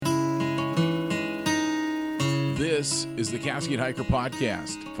This is the Cascade Hiker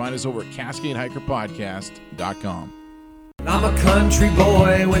Podcast. Find us over at CascadeHikerPodcast.com. I'm a country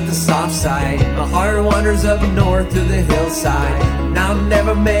boy with the soft side. My heart wanders up north to the hillside. And I've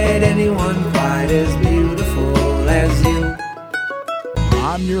never met anyone quite as beautiful as you.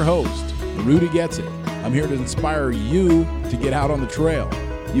 I'm your host, Rudy Gets It. I'm here to inspire you to get out on the trail.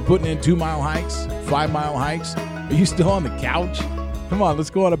 You putting in 2-mile hikes, 5-mile hikes? Are you still on the couch? Come on, let's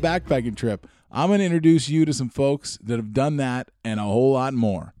go on a backpacking trip. I'm going to introduce you to some folks that have done that and a whole lot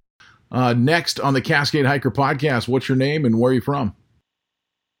more. Next on the Cascade Hiker Podcast, what's your name and where are you from?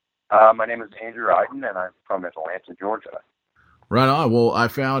 My name is Andrew Iden, and I'm from Atlanta, Georgia. Right on. Well, I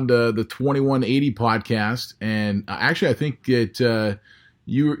found the 2180 podcast, and actually I think that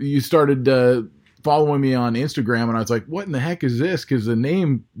you started following me on Instagram, and I was like, what in the heck is this? Because the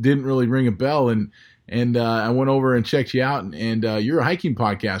name didn't really ring a bell, and I went over and checked you out, and you're a hiking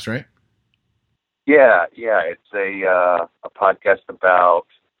podcast, right? Yeah. It's a podcast about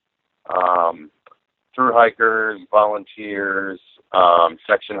through hikers, volunteers,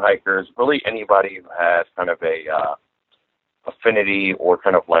 section hikers, really anybody who has kind of a affinity or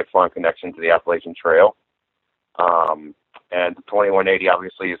kind of lifelong connection to the Appalachian Trail. And the 2180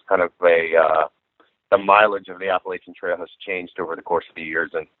 obviously is kind of the mileage of the Appalachian Trail has changed over the course of the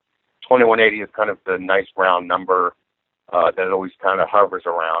years, and 2180 is kind of the nice round number that it always kind of hovers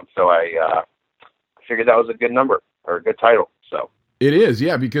around. So I figured that was a good number or a good title. So it is,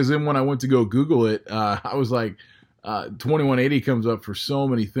 yeah, because then when I went to go Google it, I was like, 2180 comes up for so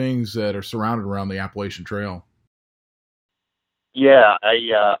many things that are surrounded around the Appalachian Trail. Yeah, I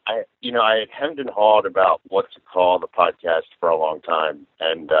had hemmed and hawed about what to call the podcast for a long time,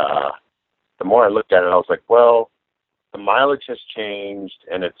 and the more I looked at it, I was like, well, the mileage has changed,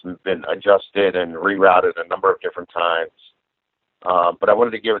 and it's been adjusted and rerouted a number of different times, but I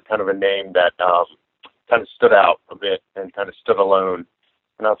wanted to give it kind of a name that kind of stood out a bit and kind of stood alone.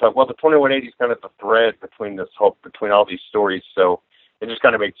 And I thought, well, the 2180 is kind of the thread between all these stories, so it just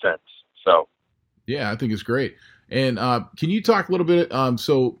kind of made sense. So, yeah, I think it's great. And can you talk a little bit?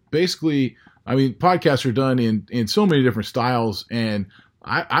 So basically, I mean, podcasts are done in so many different styles, and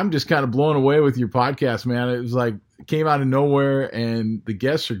I'm just kind of blown away with your podcast, man. It was like it came out of nowhere, and the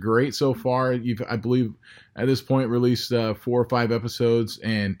guests are great so far. You've, I believe, at this point, released 4 or 5 episodes,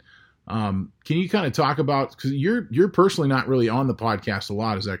 and can you kind of talk about, because you're personally not really on the podcast a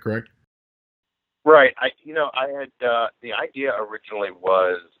lot, is that correct? Right. I had the idea originally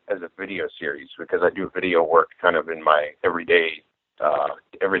was as a video series because I do video work kind of in my everyday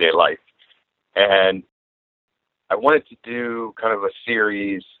life, and I wanted to do kind of a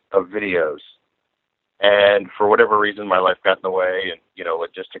series of videos, and for whatever reason my life got in the way, and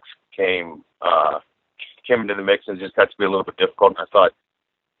logistics came into the mix, and it just got to be a little bit difficult. And I thought,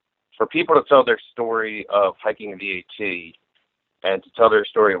 for people to tell their story of hiking the AT and to tell their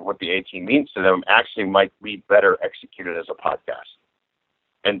story of what the AT means to them actually might be better executed as a podcast.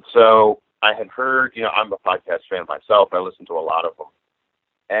 And so I had heard, I'm a podcast fan myself. I listen to a lot of them.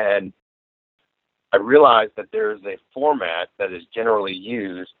 And I realized that there's a format that is generally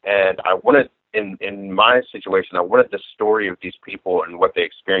used, and I wanted, in my situation, I wanted the story of these people and what they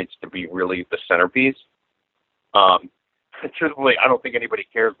experienced to be really the centerpiece. Truthfully, I don't think anybody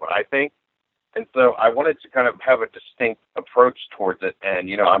cares what I think. And so I wanted to kind of have a distinct approach towards it. And,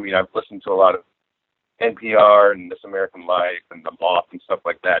 I've listened to a lot of NPR and This American Life and The Moth and stuff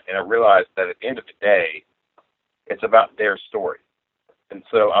like that. And I realized that at the end of the day, it's about their story. And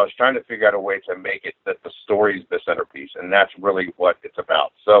so I was trying to figure out a way to make it that the story is the centerpiece. And that's really what it's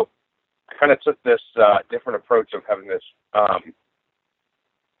about. So I kind of took this different approach of having this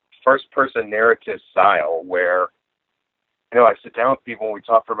first-person narrative style where, I sit down with people and we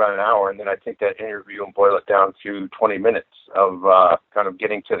talk for about an hour, and then I take that interview and boil it down to 20 minutes of kind of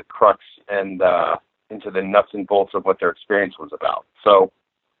getting to the crux and into the nuts and bolts of what their experience was about. So,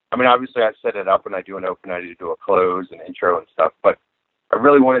 obviously I set it up and I do an open, I do a close and intro and stuff, but I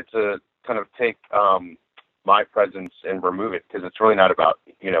really wanted to kind of take my presence and remove it because it's really not about,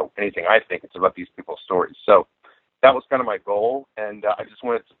 anything I think. It's about these people's stories. So that was kind of my goal, and I just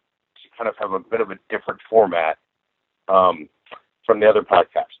wanted to kind of have a bit of a different format from the other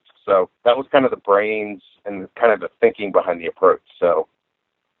podcasts. So that was kind of the brains and kind of the thinking behind the approach. So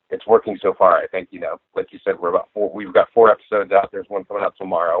it's working so far. I think, like you said, we've got 4 episodes out. There's one coming out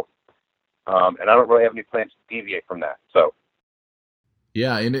tomorrow. And I don't really have any plans to deviate from that. So.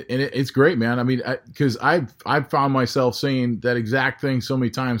 Yeah. And it's great, man. Because I've found myself saying that exact thing so many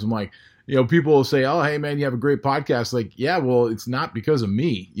times. I'm like, people will say, oh, hey man, you have a great podcast. Like, yeah, well, it's not because of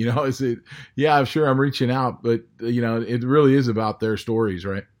me, yeah, I'm sure I'm reaching out, but it really is about their stories,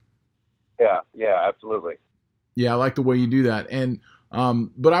 right? Yeah, absolutely. Yeah, I like the way you do that. And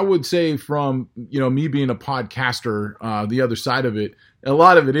but I would say from, me being a podcaster, the other side of it, a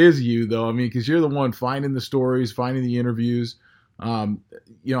lot of it is you though. I mean, because you're the one finding the stories, finding the interviews. How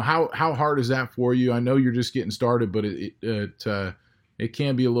hard is that for you? I know you're just getting started, but it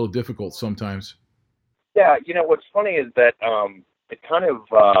can be a little difficult sometimes. Yeah, what's funny is that it kind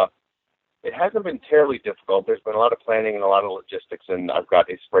of it hasn't been terribly difficult. There's been a lot of planning and a lot of logistics, and I've got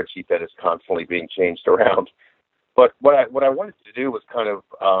a spreadsheet that is constantly being changed around. But what I wanted to do was kind of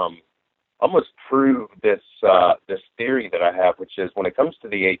almost prove this theory that I have, which is when it comes to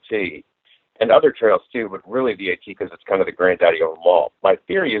the AT and other trails too, but really the AT because it's kind of the granddaddy of them all. My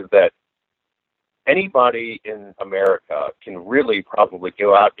theory is that anybody in America can really probably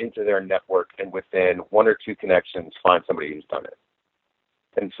go out into their network and within one or two connections find somebody who's done it.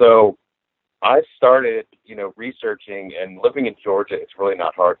 And so I started, researching, and living in Georgia, it's really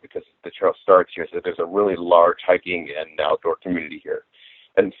not hard because the trail starts here. So there's a really large hiking and outdoor community here.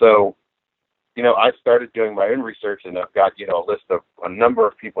 And so, I started doing my own research, and I've got, a list of a number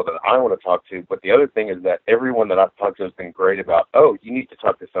of people that I want to talk to. But the other thing is that everyone that I've talked to has been great about, oh, you need to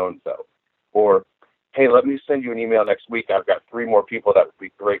talk to so-and-so. Or, hey, let me send you an email next week. I've got 3 more people that would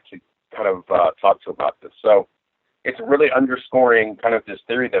be great to kind of talk to about this. So it's really underscoring kind of this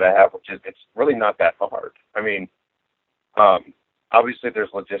theory that I have, which is it's really not that hard. I mean, obviously there's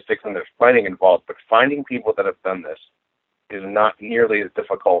logistics and there's planning involved, but finding people that have done this is not nearly as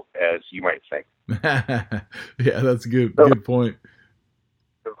difficult as you might think. Yeah, that's a good point.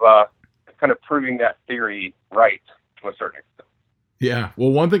 Kind of proving that theory right to a certain extent. Yeah.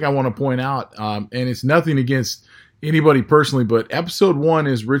 Well, one thing I want to point out, and it's nothing against anybody personally, but episode 1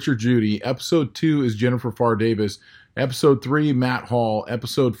 is Richard Judy. Episode 2 is Jennifer Farr Davis. Episode 3, Matt Hall.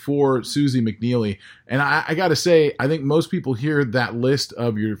 Episode 4, Susie McNeely. And I got to say, I think most people hear that list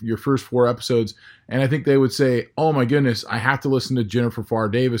of your first 4 episodes, and I think they would say, oh my goodness, I have to listen to Jennifer Farr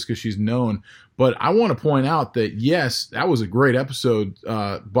Davis because she's known. But I want to point out that, yes, that was a great episode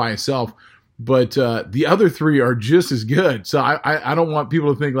by itself. But the other 3 are just as good. So I don't want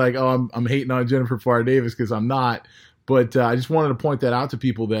people to think like, oh, I'm hating on Jennifer Farr Davis, because I'm not. But I just wanted to point that out to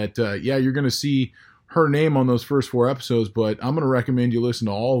people that, you're going to see her name on those first 4 episodes, but I'm going to recommend you listen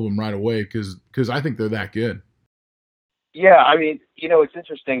to all of them right away because I think they're that good. Yeah, I mean, it's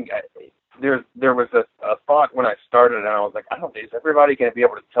interesting. There was a thought when I started, and I was like, is everybody going to be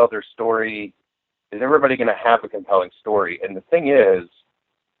able to tell their story? Is everybody going to have a compelling story? And the thing is,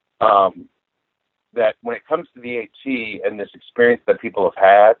 that when it comes to the AT and this experience that people have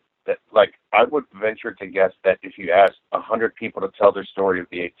had, that I would venture to guess that if you ask 100 people to tell their story of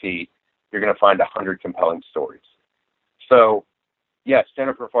the AT, you're going to find 100 compelling stories. So, yes,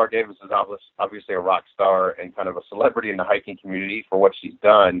 Jennifer Farr Davis is obviously a rock star and kind of a celebrity in the hiking community for what she's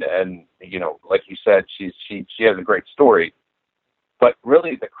done. And, like you said, she has a great story. But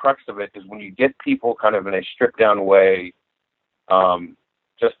really the crux of it is when you get people kind of in a stripped down way,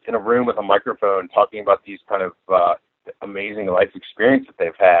 just in a room with a microphone talking about these kind of amazing life experience that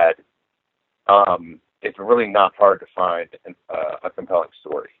they've had, it's really not hard to find a compelling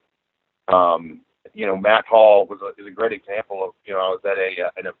story. Matt Hall is a great example of, I was at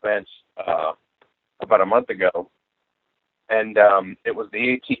an event about a month ago, and it was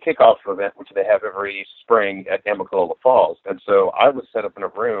the AT kickoff event, which they have every spring at Amicalola Falls. And so I was set up in a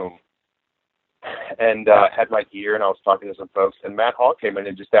room and had my gear, and I was talking to some folks, and Matt Hall came in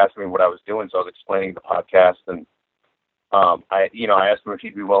and just asked me what I was doing. So I was explaining the podcast, and I asked him if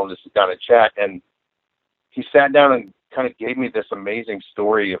he'd be willing to sit down and chat, and he sat down and kind of gave me this amazing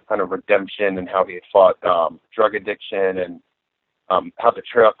story of kind of redemption and how he had fought drug addiction and how the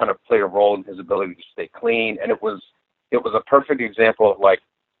trail kind of played a role in his ability to stay clean. And it was a perfect example of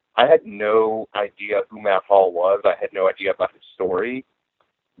I had no idea who Matt Hall was. I had no idea about his story,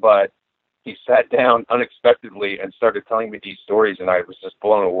 but he sat down unexpectedly and started telling me these stories, and I was just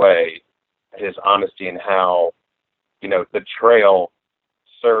blown away at his honesty and how, the trail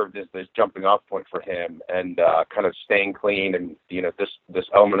served as this jumping off point for him and kind of staying clean and, this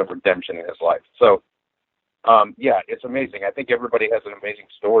element of redemption in his life. So, it's amazing. I think everybody has an amazing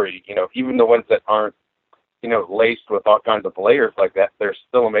story, even the ones that aren't, laced with all kinds of layers like that. They're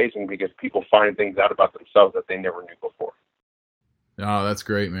still amazing because people find things out about themselves that they never knew before. Oh, that's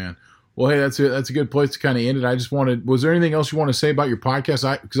great, man. Well, hey, that's a good place to kind of end it. Was there anything else you want to say about your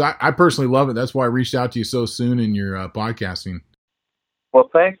podcast? Because I personally love it. That's why I reached out to you so soon in your podcasting. Well,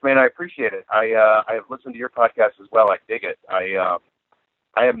 thanks, man. I appreciate it. I have listened to your podcast as well. I dig it. I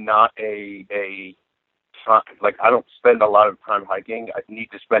am not I don't spend a lot of time hiking. I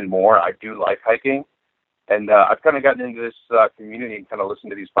need to spend more. I do like hiking. And I've kind of gotten into this community and kind of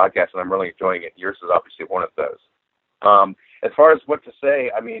listened to these podcasts, and I'm really enjoying it. Yours is obviously one of those. As far as what to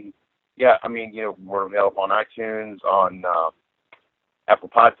say, we're available on iTunes, on Apple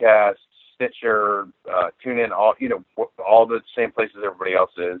Podcasts, Stitcher, TuneIn, all the same places everybody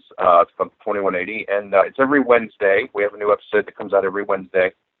else is. It's called 2180, and it's every Wednesday. We have a new episode that comes out every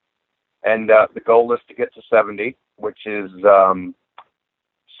Wednesday. And the goal is to get to 70, which is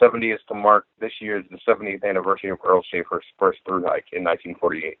 70 is to mark this year's the 70th anniversary of Earl Schaefer's first through hike in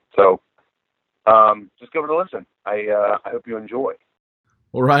 1948. So just give it a listen. I hope you enjoy.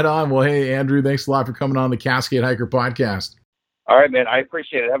 Well, right on. Well, hey, Andrew, thanks a lot for coming on the Cascade Hiker podcast. All right, man. I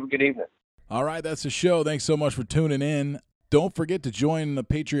appreciate it. Have a good evening. All right, that's the show. Thanks so much for tuning in. Don't forget to join the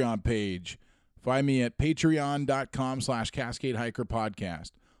Patreon page. Find me at patreon.com/Cascade Hiker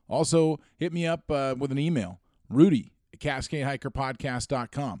Podcast. Also, hit me up with an email,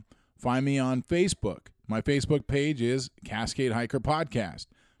 rudy@CascadeHikerPodcast.com. Find me on Facebook. My Facebook page is Cascade Hiker Podcast.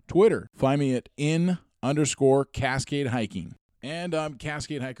 Twitter, find me at _Cascade Hiking. And I'm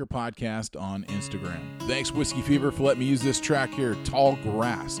Cascade Hiker Podcast on Instagram. Thanks, Whiskey Fever, for letting me use this track here, Tall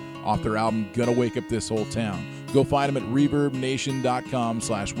Grass, off their album, Gonna Wake Up This Whole Town. Go find them at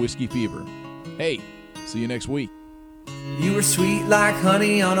ReverbNation.com/Whiskey Fever. Hey, see you next week. You were sweet like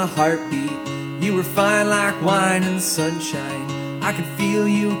honey on a heartbeat. You were fine like wine in the sunshine. I could feel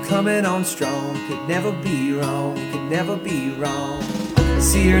you coming on strong. Could never be wrong, could never be wrong.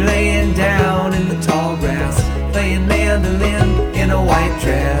 See her laying down in the tall grass, playing mandolin in a white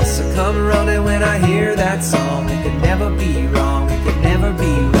dress. I come running when I hear that song. It could never be wrong, it could never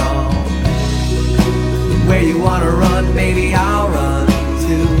be wrong. Where you wanna run, baby, I'll run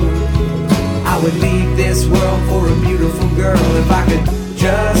too. I would leave this world for a beautiful girl if I could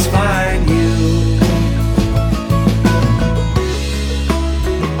just find you.